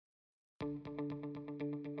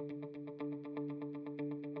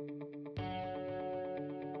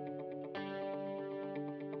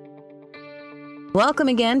Welcome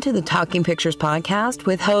again to the Talking Pictures podcast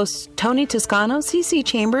with hosts Tony Toscano, CiCi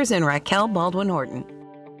Chambers, and Raquel Baldwin Horton.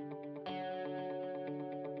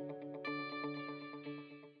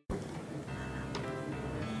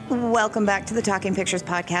 Welcome back to the Talking Pictures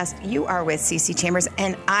podcast. You are with CiCi Chambers,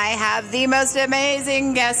 and I have the most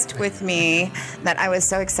amazing guest with me that I was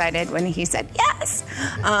so excited when he said yes.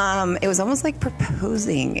 It was almost like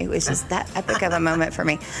proposing. It was just that epic of a moment for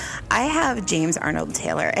me. I have James Arnold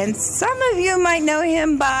Taylor, and some of you might know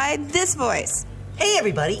him by this voice. Hey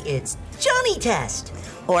everybody, it's Johnny Test.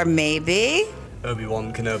 Or maybe...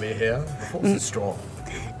 Obi-Wan Kenobi here. The Force is strong.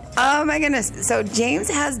 Oh my goodness. So James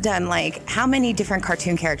has done like how many different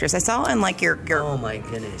cartoon characters? I saw in like your Oh my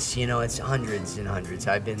goodness. You know, it's hundreds and hundreds.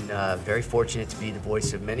 I've been very fortunate to be the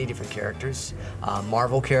voice of many different characters.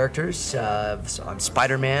 Marvel characters. So I'm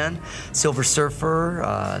Spider-Man, Silver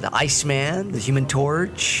Surfer, the Iceman, the Human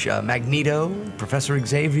Torch, Magneto, Professor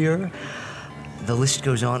Xavier. The list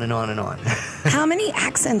goes on and on and on. How many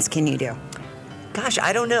accents can you do? Gosh,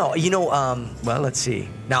 I don't know. You know, well, let's see.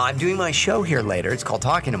 Now, I'm doing my show here later. It's called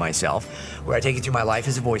Talking to Myself, where I take you through my life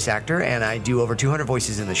as a voice actor, and I do over 200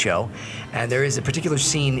 voices in the show. And there is a particular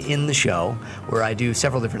scene in the show where I do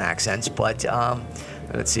several different accents, but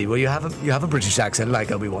let's see. Well, you have a British accent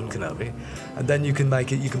like Obi-Wan Kenobi, and then you can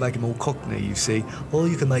make it more Cockney, you see, or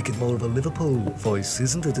you can make it more of a Liverpool voice,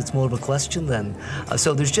 isn't it? It's more of a question then.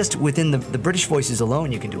 So there's just within the British voices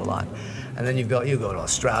alone, you can do a lot. And then you go to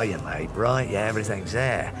Australian, mate, right? Yeah, everything's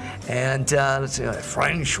there. And let's see,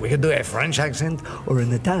 French, we could do a French accent, or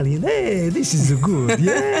an Italian. Hey, this is good,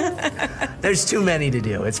 yeah. There's too many to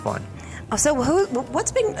do. It's fun. So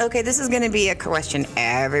what's been, okay, this is going to be a question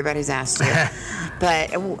everybody's asked you,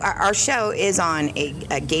 but our show is on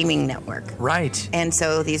a gaming network. Right. And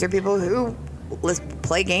so these are people who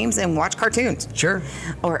play games and watch cartoons. Sure.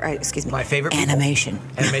 Or, excuse me. My favorite people. Animation.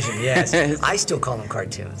 Animation, yes. I still call them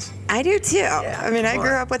cartoons. I do too. Yeah, I mean, I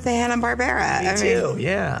grew up with the Hanna-Barbera. Me too,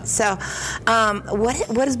 yeah. So,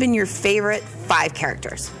 what has been your favorite 5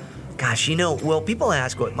 characters? Gosh, you know, well, people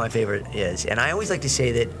ask what my favorite is, and I always like to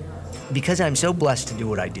say that because I'm so blessed to do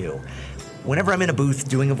what I do, whenever I'm in a booth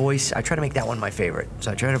doing a voice, I try to make that one my favorite.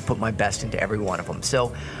 So I try to put my best into every one of them.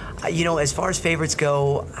 So, you know, as far as favorites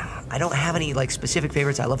go, I don't have any like specific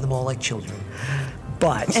favorites. I love them all like children.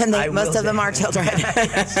 But most of them are children.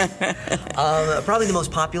 Yes. Probably the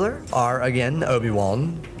most popular are, again,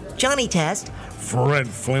 Obi-Wan, Johnny Test, Fred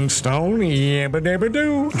Flintstone,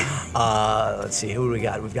 yabba-dabba-doo. Let's see, who do we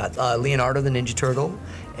got? We've got Leonardo the Ninja Turtle,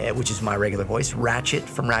 which is my regular voice, Ratchet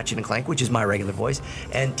from Ratchet and Clank, which is my regular voice,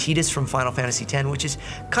 and Tidus from Final Fantasy X, which is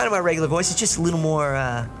kind of my regular voice. It's just a little more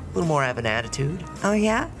of an attitude. Oh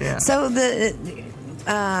yeah. Yeah. So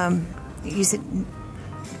you said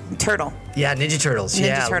Turtle. Yeah, Ninja Turtles.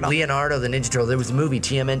 Ninja Turtle. Leonardo the Ninja Turtle. There was a movie,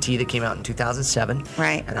 TMNT, that came out in 2007.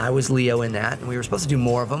 Right. And I was Leo in that. And we were supposed to do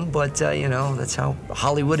more of them, but, you know, that's how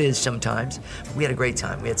Hollywood is sometimes. But we had a great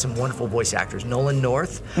time. We had some wonderful voice actors. Nolan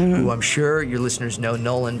North, who I'm sure your listeners know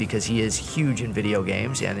Nolan because he is huge in video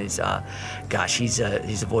games. And he's a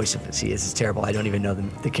voice of, see, this is terrible. I don't even know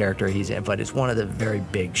the character he's in, but it's one of the very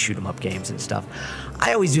big shoot-'em-up games and stuff.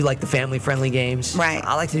 I always do, like, the family-friendly games. Right.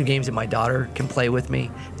 I like to do games that my daughter can play with me.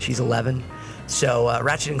 She's 11. So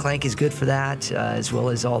Ratchet and Clank is good for that, as well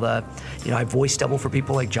as all the, you know, I voice double for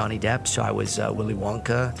people like Johnny Depp. So I was Willy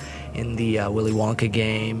Wonka in the Willy Wonka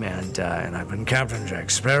game, and I've been Captain Jack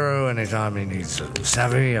Sparrow anytime he needs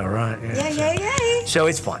savvy. All right. Yeah. So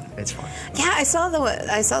it's fun. It's fun. Yeah, I saw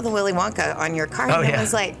the Willy Wonka on your card, and I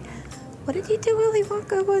was like, what did you do Willy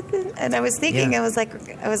Wonka with it? And I was thinking, I was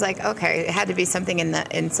like, okay, it had to be something in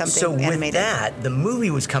something so animated. With that, the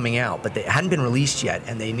movie was coming out, but it hadn't been released yet,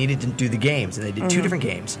 and they needed to do the games, and they did 2 different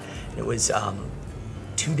games. It was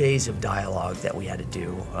 2 days of dialogue that we had to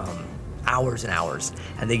do, hours and hours,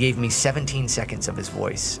 and they gave me 17 seconds of his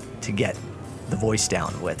voice to get the voice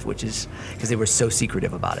down with, which is because they were so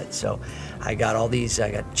secretive about it. So I got all these, I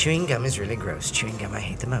got chewing gum is really gross. Chewing gum I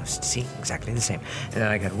hate the most. See, exactly the same. And then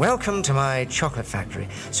I got welcome to my chocolate factory.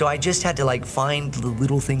 So I just had to like find the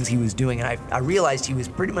little things he was doing, and I realized he was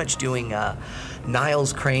pretty much doing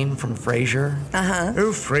Niles Crane from Frasier.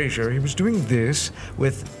 Oh, Frasier, he was doing this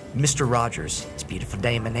with Mr. Rogers. It's a beautiful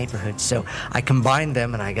day in my neighborhood. So I combined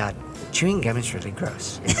them, and I got chewing gum is really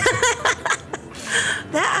gross.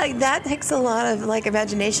 That takes a lot of like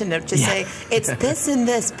imagination to just say it's this and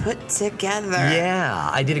this put together. Yeah,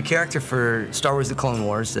 I did a character for Star Wars: The Clone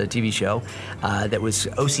Wars, the TV show, that was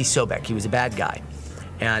O.C. Sobek. He was a bad guy,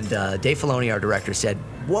 and Dave Filoni, our director, said,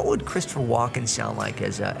 what would Christopher Walken sound like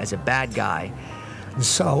as a bad guy?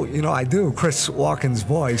 So, I do Chris Walken's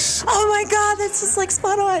voice. Oh my God, that's just like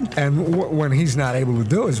spot on. And when he's not able to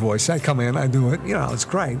do his voice, I come in, I do it, it's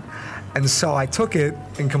great. And so I took it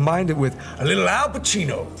and combined it with A little Al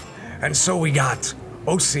Pacino. And so we got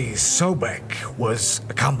O.C. Sobek was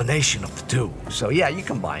a combination of the two. So yeah, you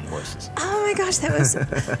combine voices. Oh my gosh, that was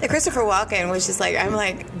Christopher Walken was just like, I'm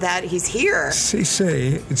like, that he's here.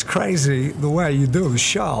 CiCi, it's crazy the way you do the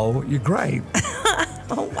show. You're great.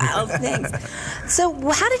 Oh, wow, thanks. So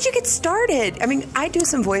how did you get started? I mean, I do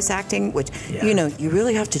some voice acting, which, you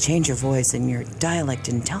really have to change your voice and your dialect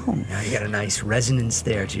and tone. Yeah, you got a nice resonance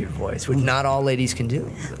there to your voice, which not all ladies can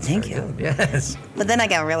do. That's Thank you. good. Yes. But then I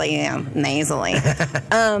got really nasally.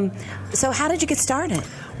 So how did you get started?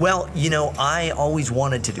 Well, I always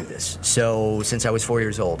wanted to do this. So since I was 4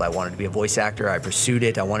 years old, I wanted to be a voice actor. I pursued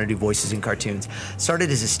it. I wanted to do voices in cartoons. Started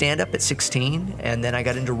as a stand-up at 16, and then I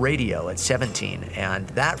got into radio at 17. And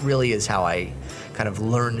that really is how I kind of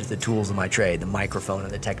learned the tools of my trade, the microphone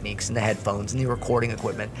and the techniques and the headphones and the recording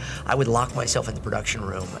equipment. I would lock myself in the production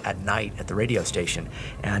room at night at the radio station,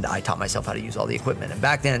 and I taught myself how to use all the equipment. And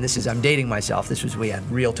back then, I'm dating myself, we had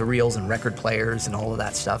reel-to-reels and record players and all of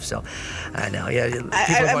that stuff. So I know,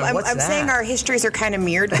 I'm saying our histories are kind of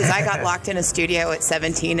mirrored because I got locked in a studio at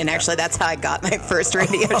 17, and actually that's how I got my first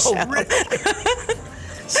radio show. Really?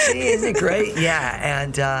 See, isn't it great?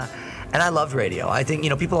 Yeah, and I loved radio. I think,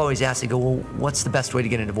 people always ask, they go, well, what's the best way to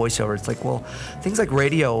get into voiceover? It's like, well, things like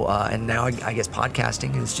radio and now I guess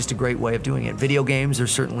podcasting is just a great way of doing it. Video games are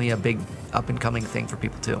certainly a big up-and-coming thing for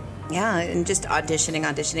people, too. Yeah, and just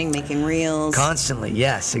auditioning, making reels. Constantly,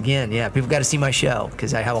 yes. Again, yeah, people got to see my show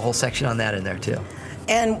because I have a whole section on that in there, too.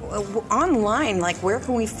 And online, like, where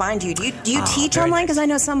can we find you? Do you teach online? Because I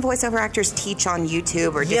know some voiceover actors teach on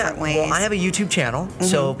YouTube or different ways. Well, I have a YouTube channel,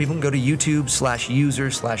 so people can go to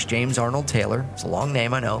YouTube/user/James Arnold Taylor. It's a long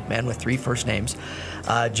name, I know, man with 3 first names.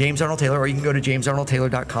 James Arnold Taylor, or you can go to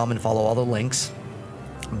jamesarnoldtaylor.com and follow all the links.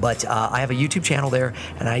 But I have a YouTube channel there,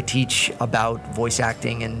 and I teach about voice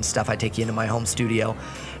acting and stuff. I take you into my home studio.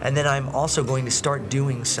 And then I'm also going to start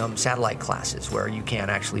doing some satellite classes where you can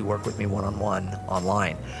actually work with me one-on-one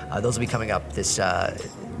online. Those will be coming up this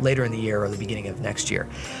later in the year or the beginning of next year.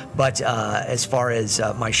 But as far as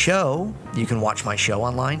my show, you can watch my show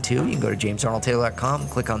online too. You can go to jamesarnoldtaylor.com,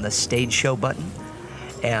 click on the stage show button,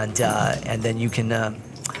 and then you can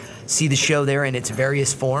see the show there in its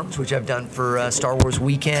various forms, which I've done for Star Wars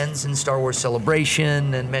Weekends and Star Wars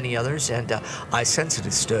Celebration and many others. And I sense a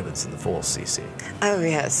disturbance in the force, CiCi. Oh,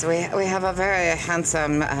 yes. We have a very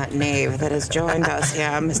handsome knave that has joined us here,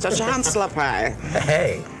 Mr. Chancellor Pye.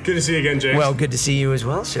 Hey. Good to see you again, James. Well, good to see you as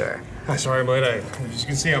well, sir. Hi, sorry I'm late. As you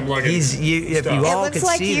can see, I'm lugging If you all could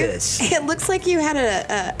see this. It looks like you had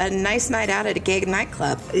a nice night out at a gay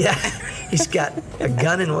nightclub. Yeah, he's got a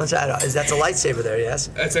gun in one side. That's a lightsaber there, yes?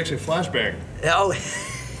 That's actually a flashbang. Oh.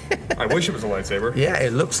 I wish it was a lightsaber. Yeah,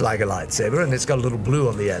 it looks like a lightsaber, and it's got a little blue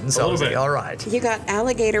on the end. So a little bit. All right. You got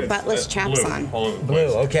alligator buttless chaps blue, on. all over the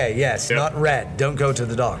Blue, place. okay, yes, Yep. not red. Don't go to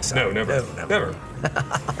the dark side. No, never. Never.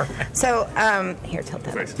 So, here, tilt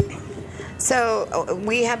that. Nice. So,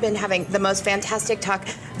 we have been having the most fantastic talk.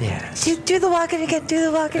 Yes. Do the walking again, do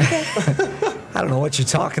the walking again. I don't know what you're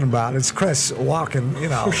talking about. It's Chris Walken,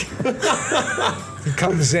 He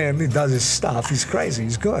comes in, he does his stuff. He's crazy.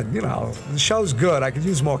 He's good, The show's good. I could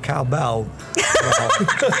use more cowbell.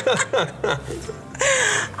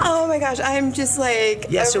 Oh my gosh, I'm just like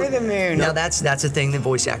over the moon. Now that's a thing that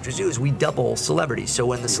voice actors do is we double celebrities. So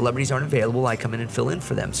when the celebrities aren't available, I come in and fill in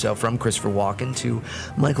for them. So from Christopher Walken to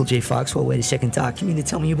Michael J. Fox. Well, wait a second, Doc. You mean to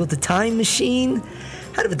tell me about the time machine?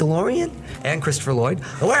 Out of a DeLorean? And Christopher Lloyd.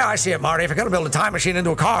 The way I see it, Marty, if you're going to build a time machine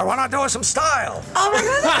into a car, why not do it some style? Oh my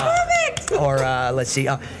god, that's perfect! Or let's see.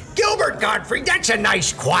 Gilbert Gottfried, that's a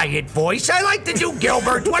nice, quiet voice. I like to do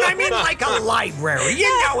Gilbert when I'm in like a library.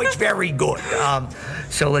 It's very good.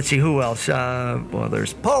 So let's see, who else? Well,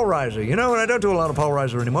 there's Paul Reiser. And I don't do a lot of Paul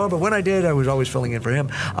Reiser anymore, but when I did, I was always filling in for him.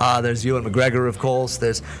 There's Ewan McGregor, of course.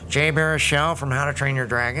 There's Jay Baruchel from How to Train Your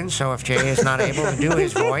Dragon. So if Jay is not able to do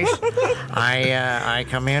his voice, I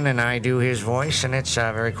come in and I do his voice, and it's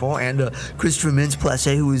very cool. And Christopher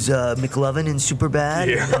Mintz-Plasse, who was McLovin in Superbad.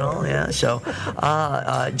 Yeah. So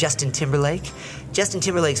Justin Timberlake. Justin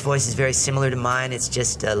Timberlake's voice is very similar to mine. It's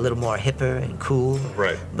just a little more hipper and cool.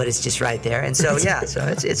 Right. But it's just right there. And so, yeah, so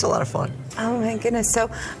So it's a lot of fun. Oh my goodness! So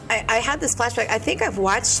I had this flashback. I think I've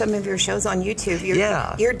watched some of your shows on YouTube.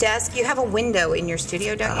 Your desk. You have a window in your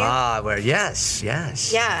studio, don't you? Well, yes.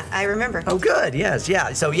 Yeah, I remember. Oh, good. Yes,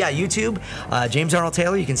 yeah. So yeah, YouTube, James Arnold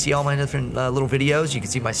Taylor. You can see all my different little videos. You can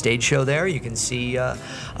see my stage show there. You can see,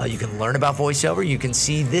 you can learn about voiceover. You can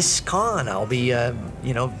see this con. I'll be,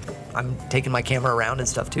 I'm taking my camera around and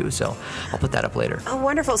stuff too, so I'll put that up later. Oh,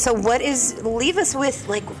 wonderful. So leave us with,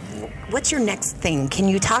 like, what's your next thing? Can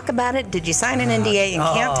you talk about it? Did you sign an NDA and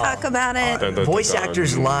can't talk about it? Voice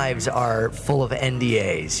actors' lives are full of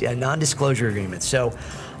NDAs, non-disclosure agreements. So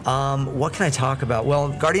what can I talk about? Well,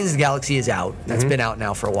 Guardians of the Galaxy is out. That's been out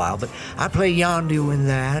now for a while, but I play Yondu in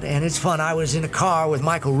that, and it's fun. I was in a car with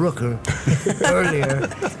Michael Rooker earlier,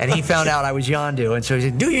 and he found out I was Yondu, and so he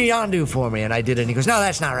said, do your Yondu for me, and I did it, and he goes, no,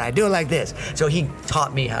 that's not right. Do it like this. So he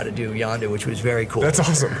taught me how to do Yondu, which was very cool. That's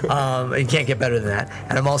awesome. You can't get better than that.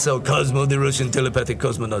 And I'm also Cosmo, the Russian telepathic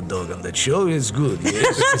cosmonaut dog on that show. Is good,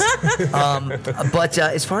 yes. But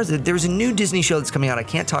as far as there's a new Disney show that's coming out, I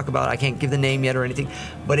can't talk about it. I can't give the name yet or anything.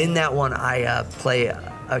 But in that one, I play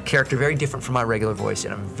a character very different from my regular voice,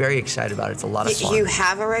 and I'm very excited about it. It's a lot of fun. You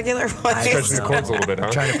have a regular voice? Stretch the chords a little bit, huh?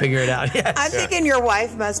 I'm trying to figure it out. Yes. I'm thinking your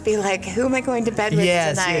wife must be like, who am I going to bed with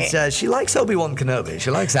tonight? Yes, she likes Obi-Wan Kenobi. She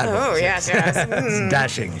likes that. Oh, yes. It's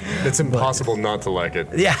dashing. It's impossible not to like it.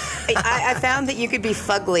 Yeah. I found that you could be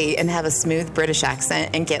fugly and have a smooth British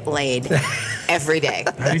accent and get laid every day.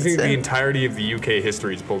 How do you think the entirety of the UK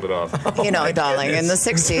history's pulled it off? You know, darling, in the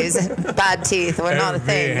 60s, bad teeth were not a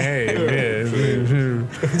thing.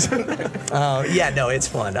 Yeah, no, it's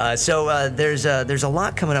fun. There's a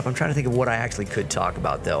lot coming up. I'm trying to think of what I actually could talk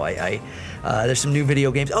about, though. There's some new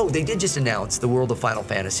video games. Oh, they did just announce the World of Final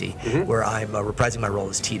Fantasy, where I'm reprising my role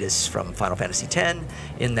as Tidus from Final Fantasy X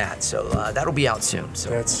in that. So that'll be out soon.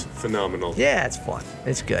 So that's phenomenal. Yeah, it's fun.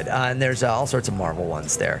 It's good. And there's all sorts of Marvel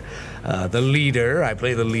ones there. The leader, I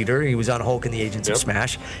play the leader. He was on Hulk and the Agents of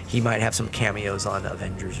Smash. He might have some cameos on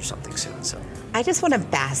Avengers or something soon. So I just want to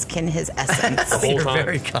bask in his essence. The whole time. You're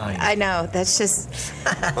very kind. I know. That's just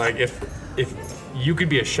like if you could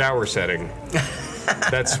be a shower setting.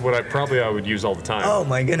 That's what I would use all the time. Oh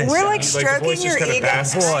my goodness! We're like stroking your ego.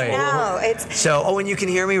 Boy. No, it's so. And you can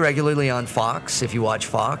hear me regularly on Fox if you watch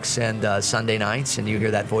Fox and Sunday nights, and you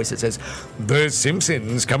hear that voice that says, "The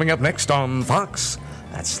Simpsons coming up next on Fox."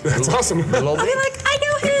 That's awesome. I'll be like, I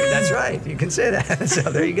know him. That's right. You can say that. So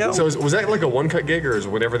there you go. So was that like a one-cut gig, or is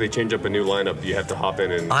whenever they change up a new lineup, you have to hop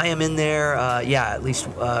in and? I am in there, at least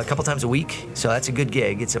a couple times a week. So that's a good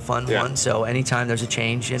gig. It's a fun one. So anytime there's a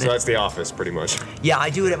change in it. So that's The Office, pretty much. Yeah, I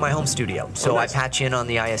do it at my home studio. So nice. I patch in on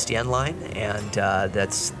the ISDN line, and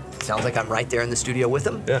that's. Sounds like I'm right there in the studio with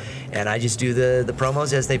them. Yeah. And I just do the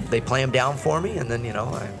promos as they play them down for me, and then,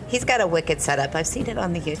 He's got a wicked setup. I've seen it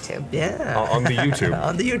on the YouTube. Yeah. On the YouTube.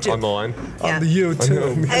 On the YouTube. On the line. Yeah. On the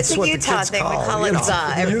YouTube. It's a Utah thing. We call it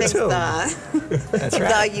the. Everything's the. That's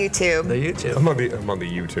right. The YouTube. The YouTube. I'm on the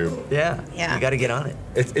YouTube. Yeah. Yeah. You got to get on it.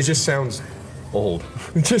 It just sounds old.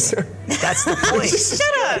 That's the point.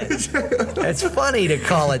 Shut up. It's funny to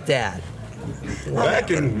call it that. Back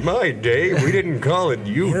in my day, we didn't call it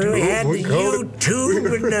YouTube. We had we the called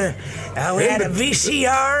YouTube and we had a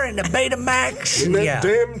VCR and a Betamax. it that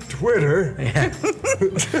damn Twitter.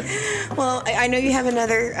 Well, I know you have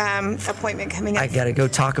another appointment coming up. I got to go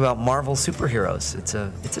talk about Marvel superheroes. It's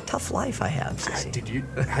a tough life I have,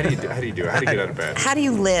 CiCi. How do you do it? How do you get out of bed? How do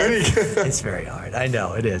you live? It's very hard. I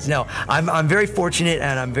know it is. No, I'm very fortunate,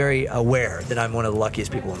 and I'm very aware that I'm one of the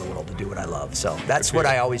luckiest people in the world to do what I love. So that's what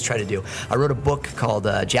I always try to do. I wrote a book called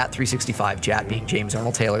JAT 365. JAT being James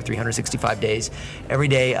Arnold Taylor, 365 days, every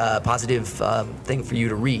day, positive thing for you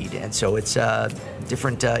to read. And so it's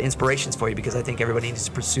different inspirations for you, because I think everybody needs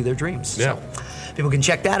to pursue their dreams. Yeah. So people can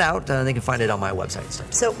check that out. They can find it on my website and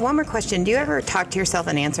stuff. So one more question. Do you ever talk to yourself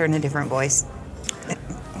and answer in a different voice?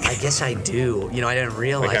 I guess I do. I didn't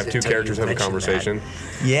realize Like have it two until characters you have a mentioned conversation?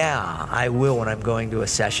 that. Yeah, I will when I'm going to a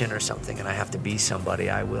session or something and I have to be somebody.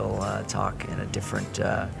 I will talk in a different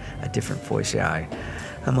voice. Yeah,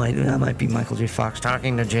 I might be Michael J. Fox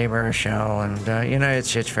talking to Jay Baruchel, and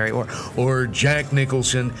it's very or Jack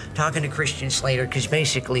Nicholson talking to Christian Slater, because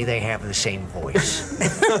basically they have the same voice.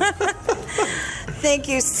 Thank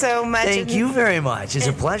you so much. Thank you very much. It's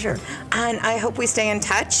a pleasure. And I hope we stay in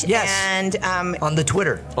touch. Yes. And on the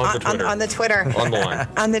Twitter. On the Twitter. On the Twitter. On the line.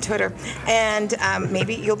 On the Twitter. And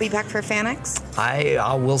maybe you'll be back for FanX?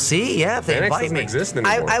 We'll see. Yeah, if they FanX invite doesn't me. exist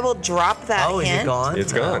anymore. I will drop that Oh, is hint. it gone?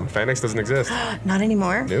 It's gone. FanX doesn't exist. Not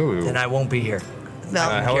anymore? No. Then I won't be here. No.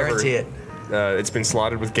 However, guarantee it. It's been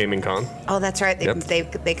slotted with Gaming Con. Oh, that's right. Yep.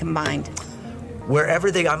 They combined. wherever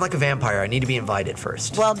I'm like a vampire. I need to be invited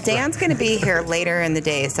first. Well, Dan's going to be here later in the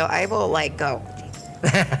day, so I will go.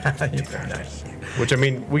 Nice. Which, I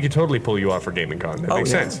mean, we could totally pull you off for Gaming Con. That makes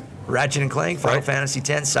sense. Ratchet and Clank, Final Fantasy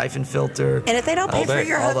X, Siphon Filter. And if they don't pay for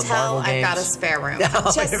your all the hotel, Marvel I've got a games. spare room.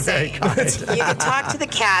 Oh, Just you're very saying. kind. You can talk to the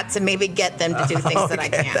cats and maybe get them to do things that I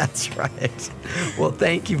can't. That's right. Well,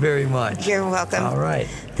 thank you very much. You're welcome. All right.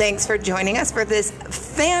 Thanks for joining us for this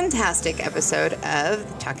fantastic episode of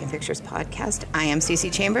the Talking Pictures podcast. I am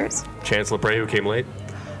CiCi Chambers. Chancellor Bray, who came late.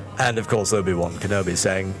 And of course, Obi-Wan Kenobi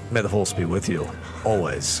saying, "May the Force be with you,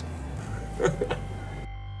 always."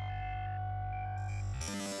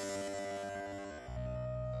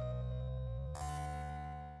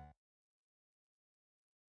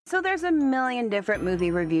 So there's a million different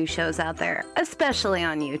movie review shows out there, especially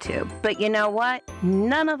on YouTube. But you know what?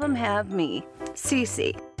 None of them have me,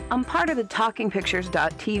 CiCi. I'm part of the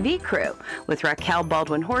TalkingPictures.tv crew with Raquel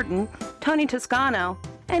Baldwin Horton, Tony Toscano,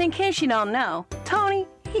 and in case you don't know, Tony,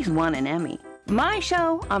 he's won an Emmy. My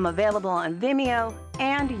show, I'm available on Vimeo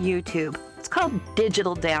and YouTube. It's called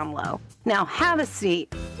Digital Down Low. Now have a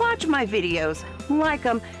seat, watch my videos, like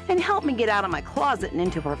them, and help me get out of my closet and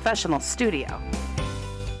into a professional studio.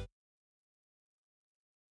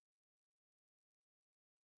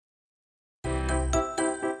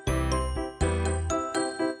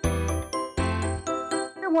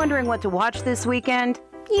 Wondering what to watch this weekend?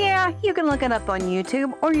 Yeah, you can look it up on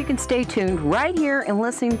YouTube, or you can stay tuned right here and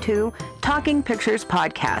listen to Talking Pictures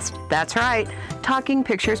Podcast. That's right, Talking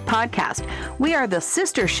Pictures Podcast. We are the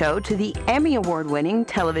sister show to the Emmy Award-winning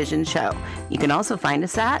television show. You can also find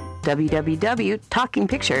us at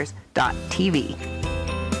www.talkingpictures.tv.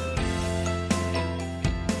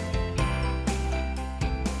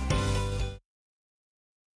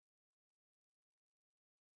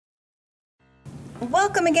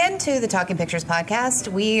 Welcome again to the Talking Pictures podcast.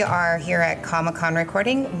 We are here at Comic-Con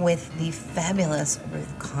recording with the fabulous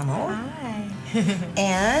Ruth Connell. Hi.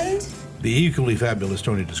 And the equally fabulous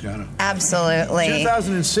Tony Toscano. absolutely.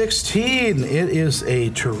 2016. It is a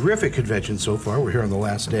terrific convention so far. We're here on the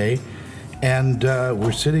last day. And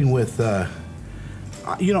we're sitting with, I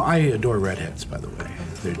adore redheads, by the way.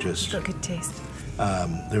 They're just... Got good taste.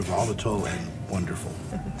 They're volatile and wonderful.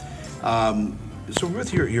 So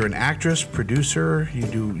Ruth, you're an actress, producer.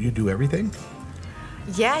 You do everything.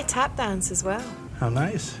 Yeah, I tap dance as well. How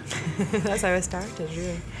nice. That's how I started,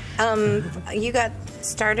 really. You got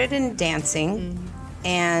started in dancing,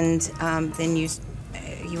 and then you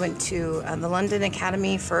went to the London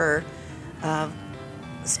Academy for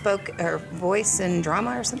voice and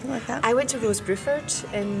drama or something like that. I went to Rose Bruford,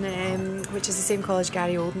 which is the same college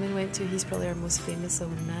Gary Oldman went to. He's probably our most famous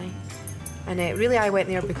alumni. And really, I went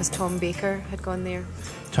there because Tom Baker had gone there.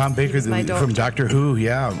 Tom Baker from Doctor Who.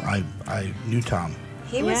 Yeah, I knew Tom.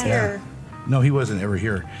 He was here. No, he wasn't ever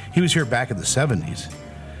here. He was here back in the 70s.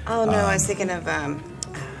 Oh no, I was thinking of. I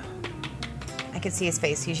could see his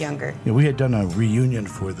face. He's younger. Yeah, we had done a reunion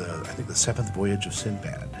for the 7th Voyage of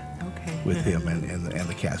Sinbad. Okay. With him and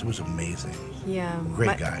the cast. It was amazing. Yeah.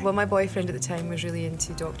 Great guy. Well, my boyfriend at the time was really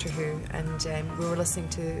into Doctor Who, and we were listening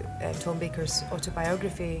to Tom Baker's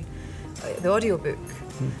autobiography, the audiobook,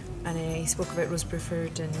 and he spoke about Rose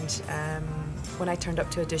Bruford, and when I turned up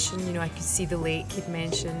to audition, I could see the lake he'd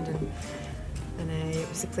mentioned, and it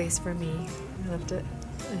was the place for me. I loved it.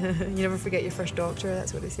 You never forget your first doctor,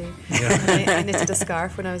 that's what they say. Yeah. I knitted a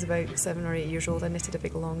scarf when I was about 7 or 8 years old. I knitted a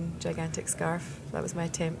big, long, gigantic scarf. That was my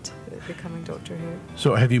attempt at becoming Doctor Who.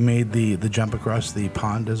 So have you made the jump across the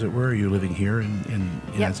pond, as it were? Are you living here in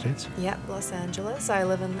the United States? Yep, Los Angeles. I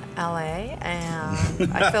live in LA,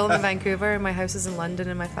 and I film in Vancouver, and my house is in London,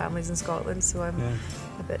 and my family's in Scotland, so I'm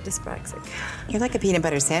a bit dyspraxic. You're like a peanut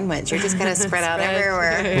butter sandwich. You're just kind of spread out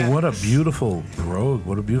everywhere. Yeah. Well, what a beautiful brogue.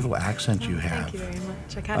 What a beautiful accent you have. Thank you very much.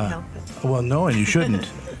 I can't help it. Well, no, and you shouldn't.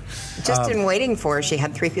 Just in waiting for her, she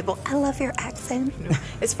had 3 people. I love your accent. No.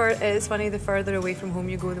 It's funny, the further away from home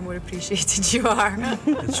you go, the more appreciated you are.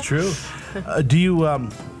 It's true. Do you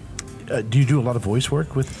do a lot of voice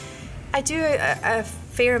work with? I do a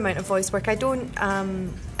fair amount of voice work. I don't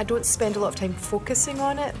spend a lot of time focusing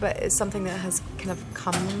on it, but it's something that has kind of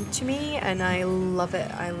come to me, and I love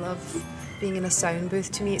it. I love being in a sound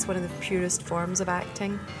booth. To me, it's one of the purest forms of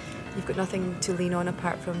acting. You've got nothing to lean on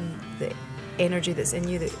apart from the energy that's in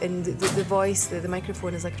you, and the voice, the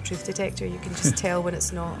microphone is like a truth detector. You can just tell when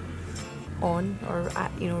it's not on or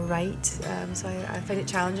right. So I find it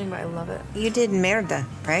challenging, but I love it. You did Merida,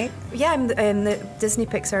 right? Yeah, I'm the Disney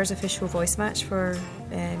Pixar's official voice match for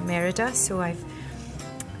Merida. So I've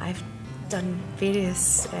done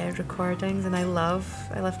various recordings, and I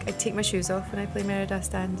take my shoes off when I play Merida. I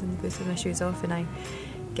stand in the booth with my shoes off, and I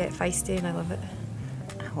get feisty, and I love it.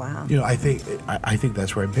 Wow. You know, I think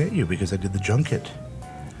that's where I met you, because I did the junket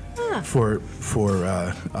for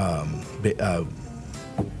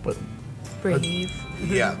what? Brave.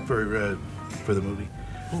 Yeah, for the movie.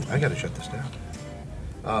 Ooh, I got to shut this down.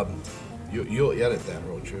 You'll edit that,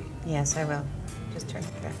 won't you? Yes, I will. Just turn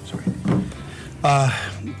it there. Sorry.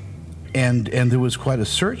 And there was quite a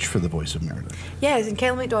search for the voice of Meredith. Yes, and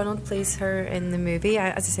Kelly MacDonald plays her in the movie.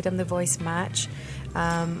 As I said, I'm the voice match.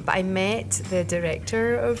 But I met the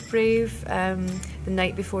director of Brave the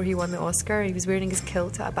night before he won the Oscar. He was wearing his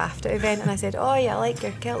kilt at a BAFTA event, and I said, "Oh yeah, I like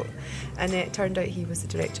your kilt." And it turned out he was the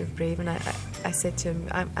director of Brave. And I said to him,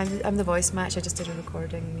 "I'm the voice match. I just did a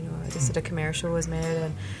recording. You know, I just did a commercial as Meredith."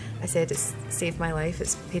 And I said, "It's saved my life.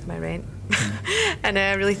 It's paid my rent." And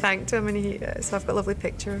I really thanked him. And so I've got a lovely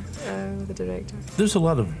picture with the director. There's a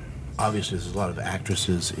lot of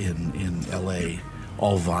actresses in LA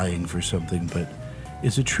all vying for something, but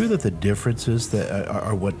is it true that the differences that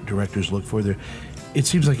are what directors look for? It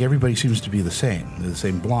seems like everybody seems to be the same. They're the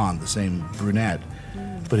same blonde, the same brunette.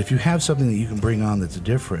 But if you have something that you can bring on that's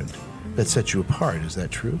different, that sets you apart, is that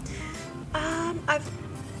true?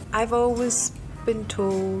 I've always been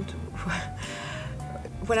told,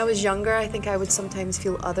 when I was younger, I think I would sometimes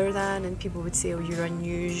feel other than, and people would say, "Oh, you're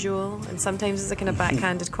unusual," and sometimes it's a kind of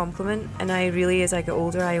backhanded compliment. And I really, as I get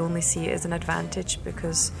older, I only see it as an advantage,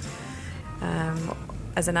 because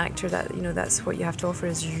as an actor, that's what you have to offer,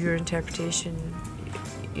 is your interpretation,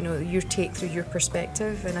 your take through your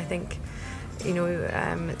perspective. And I think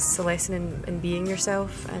it's a lesson in being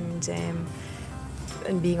yourself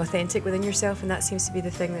and being authentic within yourself, and that seems to be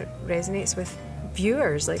the thing that resonates with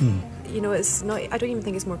viewers. It's not, I don't even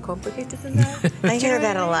think it's more complicated than that. I hear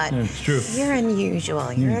that a lot. Yeah, it's true. You're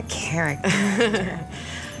unusual. You're a character.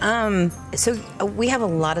 So we have a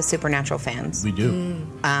lot of Supernatural fans. We do.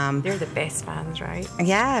 They're the best fans, right?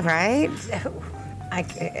 Yeah, right?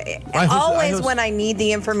 Always when I need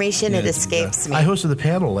the information, it escapes me. I hosted the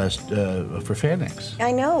panel last for Fanix.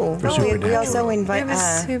 I know. We also invite...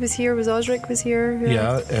 Who was here? Osric was here?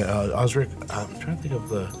 Osric. I'm trying to think of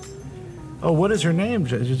the... Oh, what is her name?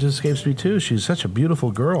 It just escapes me, too. She's such a beautiful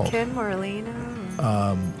girl. Kim or Elena?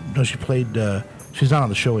 No, she played... she's not on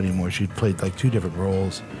the show anymore. She played like 2 different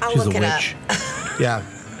roles. She's look a it witch. Yeah.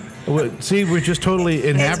 See, we're just totally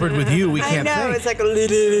enamored with you. We can't I know, think.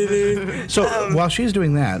 it's like... So while she's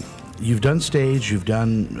doing that, you've done stage, you've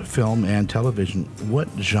done film and television. What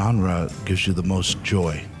genre gives you the most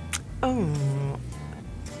joy? Oh,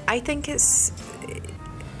 I think it's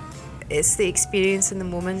the experience in the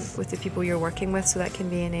moment with the people you're working with. So that can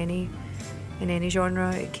be in any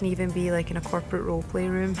genre. It can even be like in a corporate role play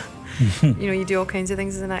room. You do all kinds of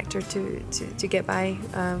things as an actor to get by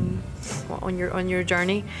on your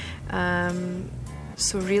journey.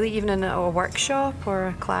 So really, even in a workshop or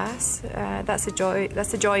a class, that's the joy.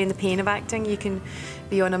 That's the joy and the pain of acting. You can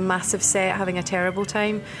be on a massive set having a terrible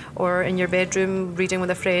time, or in your bedroom reading with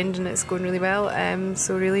a friend and it's going really well.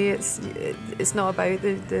 So really, it's not about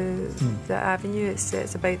the avenue.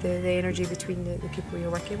 It's about the energy between the people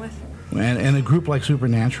you're working with. And a group like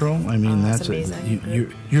Supernatural, I mean, that's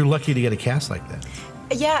amazing. You're lucky to get a cast like that.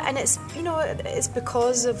 Yeah, and it's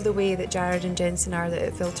because of the way that Jared and Jensen are that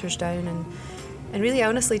it filters down. And really, I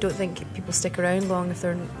honestly don't think people stick around long if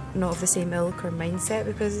they're not of the same ilk or mindset,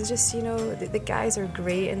 because it's just, the guys are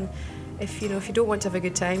great, and if you don't want to have a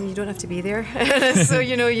good time, you don't have to be there. So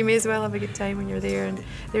you may as well have a good time when you're there, and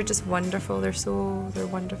they're just wonderful. They're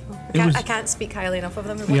wonderful. I can't speak highly enough of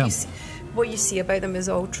them. What you see about them is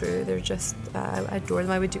all true. They're just, I adore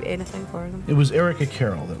them. I would do anything for them. It was Erica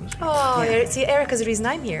Carroll that was here. Oh, yeah. See, Erica's the reason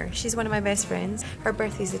I'm here. She's one of my best friends. Her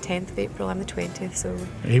birthday's the 10th of April. I'm the 20th, so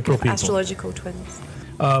April people. Astrological twins.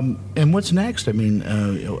 And what's next? I mean,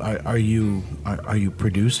 are you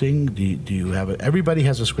producing? Do you have everybody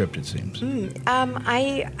has a script, it seems.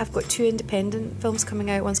 I've got 2 independent films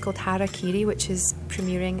coming out. One's called Harakiri, which is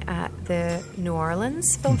premiering at the New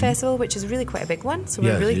Orleans Film Festival, which is really quite a big one. So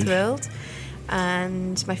we're really thrilled.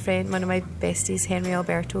 And my friend, one of my besties, Henry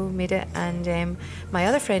Alberto, made it, and my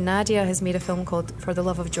other friend Nadia has made a film called For the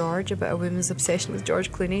Love of George, about a woman's obsession with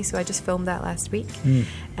George Clooney. So I just filmed that last week,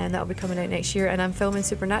 and that'll be coming out next year. And I'm filming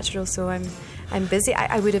Supernatural, so I'm busy.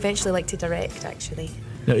 I would eventually like to direct, actually.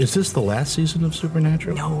 Now, is this the last season of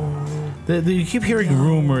Supernatural? No. You keep hearing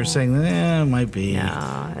rumors saying it might be.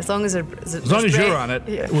 No, as long as you're on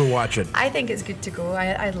it, we'll watch it. I think it's good to go.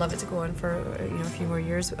 I'd love it to go on for a few more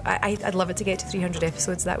years. I'd love it to get to 300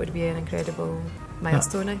 episodes. That would be an incredible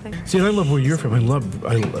milestone, I think. See, I love where you're from.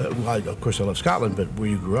 Of course, I love Scotland, but where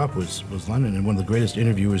you grew up was London, and one of the greatest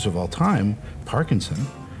interviewers of all time, Parkinson.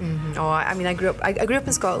 Oh, I mean, I grew up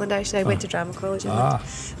in Scotland, actually. I went to drama college.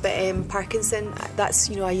 But Parkinson, that's,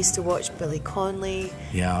 you know, I used to watch Billy Connolly,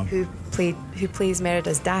 who plays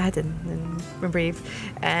Merida's dad in Brave,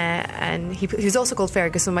 and he's also called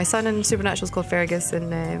Fergus. So my son in Supernatural is called Fergus,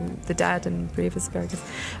 and the dad in Brave is Fergus.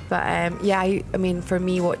 But I mean, for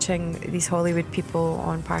me, watching these Hollywood people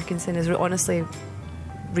on Parkinson is honestly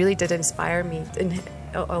really did inspire me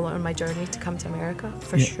on my journey to come to America,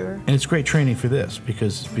 for sure. And it's great training for this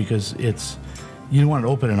because it's, you want it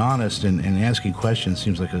open and honest, and asking questions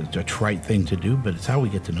seems like a trite thing to do, but it's how we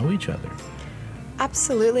get to know each other.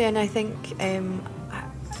 Absolutely, and I think,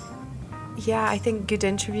 I think good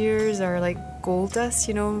interviewers are like gold dust,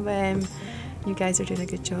 you know. You guys are doing a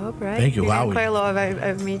good job, right? Thank you. Wow. Quite a lot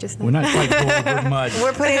of me just now. We're not quite gold, we're mud.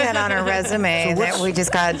 We're putting that on our resume that we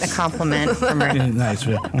just got a compliment from her. Nice.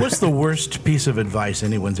 What's the worst piece of advice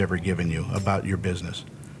anyone's ever given you about your business?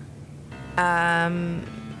 To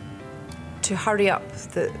hurry up.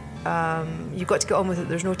 You've got to get on with it.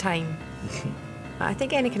 There's no time. I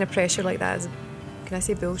think any kind of pressure like that is, can I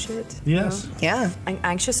say bullshit? Yes. You know? Yeah. I'm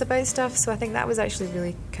anxious about stuff, so I think that was actually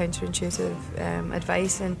really counterintuitive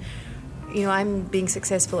advice. And you know, I'm being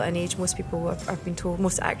successful at an age most people have been told,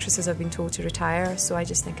 most actresses have been told to retire, so I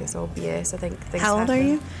just think it's all BS. I think things How old are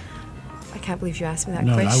you? I can't believe you asked me that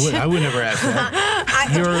No, question. I would never ask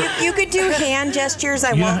that. You could do hand gestures,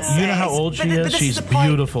 I You won't say. know how old she But is? this She's is the point.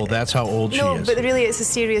 beautiful. That's how old she No, is. but really it's a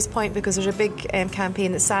serious point, because there's a big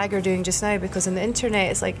campaign that SAG are doing just now, because on the internet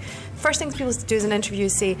it's like, first thing people do is an interview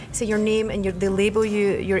is say your name, and they label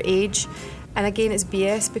you your age. And again, it's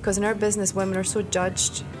BS, because in our business, women are so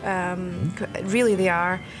judged. Really, they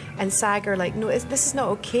are. And SAG are like, no, this is not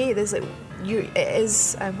okay. There's like, it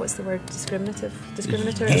is. What's the word? Discriminatory.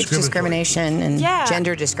 Age discrimination and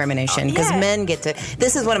gender discrimination, because men get to.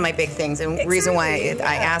 This is one of my big things, and the reason why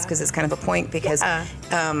I ask is it's kind of a point, because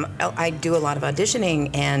I do a lot of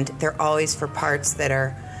auditioning, and they're always for parts that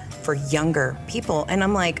are for younger people, and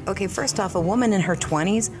I'm like, okay, first off, a woman in her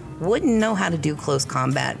 20s wouldn't know how to do close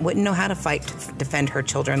combat, wouldn't know how to fight to defend her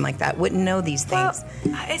children like that, wouldn't know these things.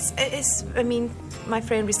 Well, it's. I mean, my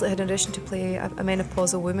friend recently had an audition to play a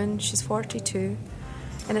menopausal woman. She's 42,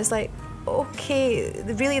 and it's like, okay,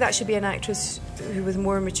 really, that should be an actress who with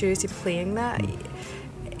more maturity playing that.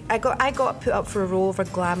 I got put up for a role of a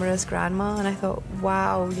glamorous grandma, and I thought,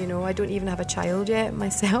 wow, you know, I don't even have a child yet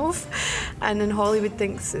myself, and then Hollywood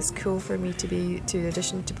thinks it's cool for me to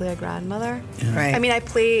audition to play a grandmother. Yeah. Right. I mean,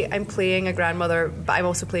 I'm playing a grandmother, but I'm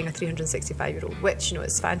also playing a 365-year-old, which, you know,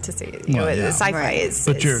 it's fantasy, you know, it's sci-fi. Right.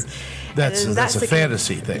 That's a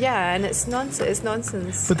fantasy thing. Yeah, and it's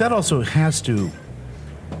nonsense. But that also has to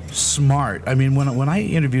smart. I mean, when I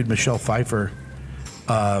interviewed Michelle Pfeiffer.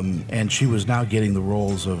 And she was now getting the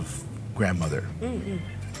roles of grandmother.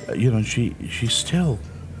 Mm-hmm. You know, she's still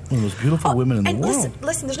one of those beautiful women in the world.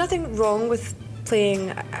 Listen, there's nothing wrong with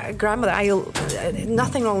playing a grandmother.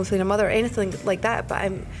 Nothing wrong with playing a mother or anything like that.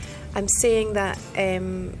 But I'm saying that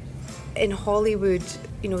in Hollywood,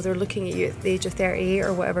 you know, they're looking at you at the age of 38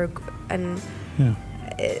 or whatever, and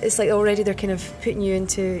it's like already they're kind of putting you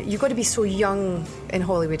into, you've got to be so young in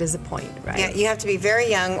Hollywood is the point, right? Yeah, you have to be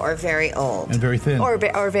very young or very old. And very thin. Or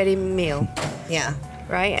very male. Yeah.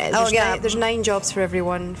 Right? There's 9 jobs for every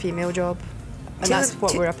one female job. And that's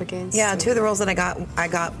what we're up against. Yeah, so. 2 of the roles that I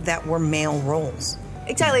got that were male roles.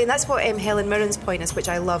 Exactly, and that's what Helen Mirren's point is, which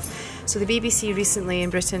I love. So the BBC recently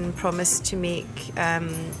in Britain promised to make,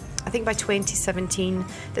 I think by 2017,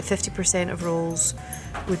 that 50% of roles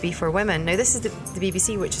would be for women. Now, this is the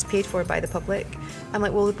BBC, which is paid for by the public. I'm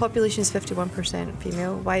like, well, the population is 51%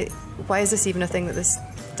 female. Why is this even a thing that this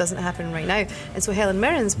doesn't happen right now? And so Helen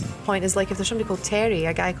Mirren's point is like, if there's somebody called Terry,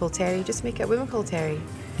 a guy called Terry, just make it a woman called Terry.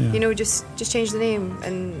 Yeah. You know, just change the name,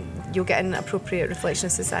 and you'll get an appropriate reflection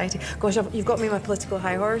of society. Gosh, you've got me on my political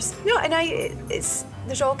high horse. No, and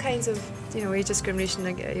there's all kinds of, you know, age discrimination,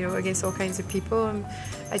 you know, against all kinds of people. And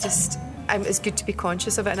it's good to be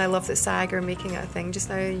conscious of it, and I love that SAG are making it a thing just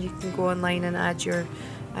now. You can go online and add your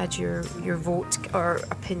vote or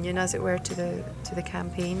opinion, as it were, to the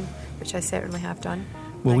campaign, which I certainly have done.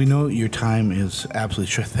 Well, we know your time is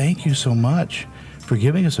absolutely short. Thank you so much for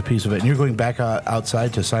giving us a piece of it. And you're going back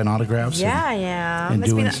outside to sign autographs. Yeah. And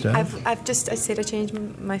doing stuff. I said I changed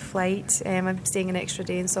my flight. I'm staying an extra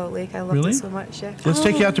day in Salt Lake. I love it so much. Yeah. Let's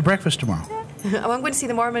take you out to breakfast tomorrow. I'm going to see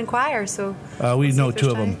the Mormon choir, so we know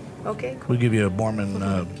 2 of them. Okay, cool. We'll give you a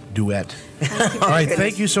Mormon duet. All right,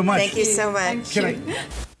 thank you so much. Thank you so much.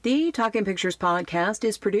 The Talking Pictures podcast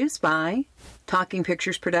is produced by Talking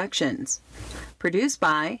Pictures Productions. Produced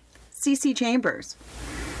by CiCi Chambers.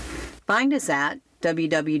 Find us at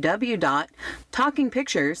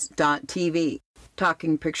www.talkingpictures.tv.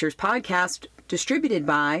 Talking Pictures Podcast, distributed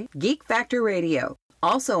by Geek Factor Radio.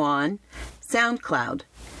 Also on SoundCloud,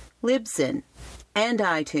 Libsyn, and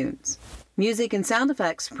iTunes. Music and sound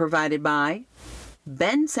effects provided by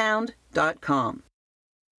bensound.com.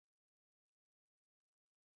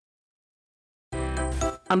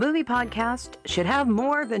 A movie podcast should have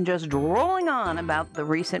more than just rolling on about the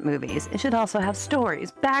recent movies. It should also have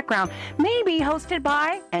stories, background, maybe hosted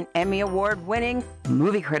by an Emmy Award-winning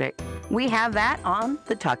movie critic. We have that on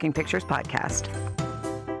the Talking Pictures Podcast.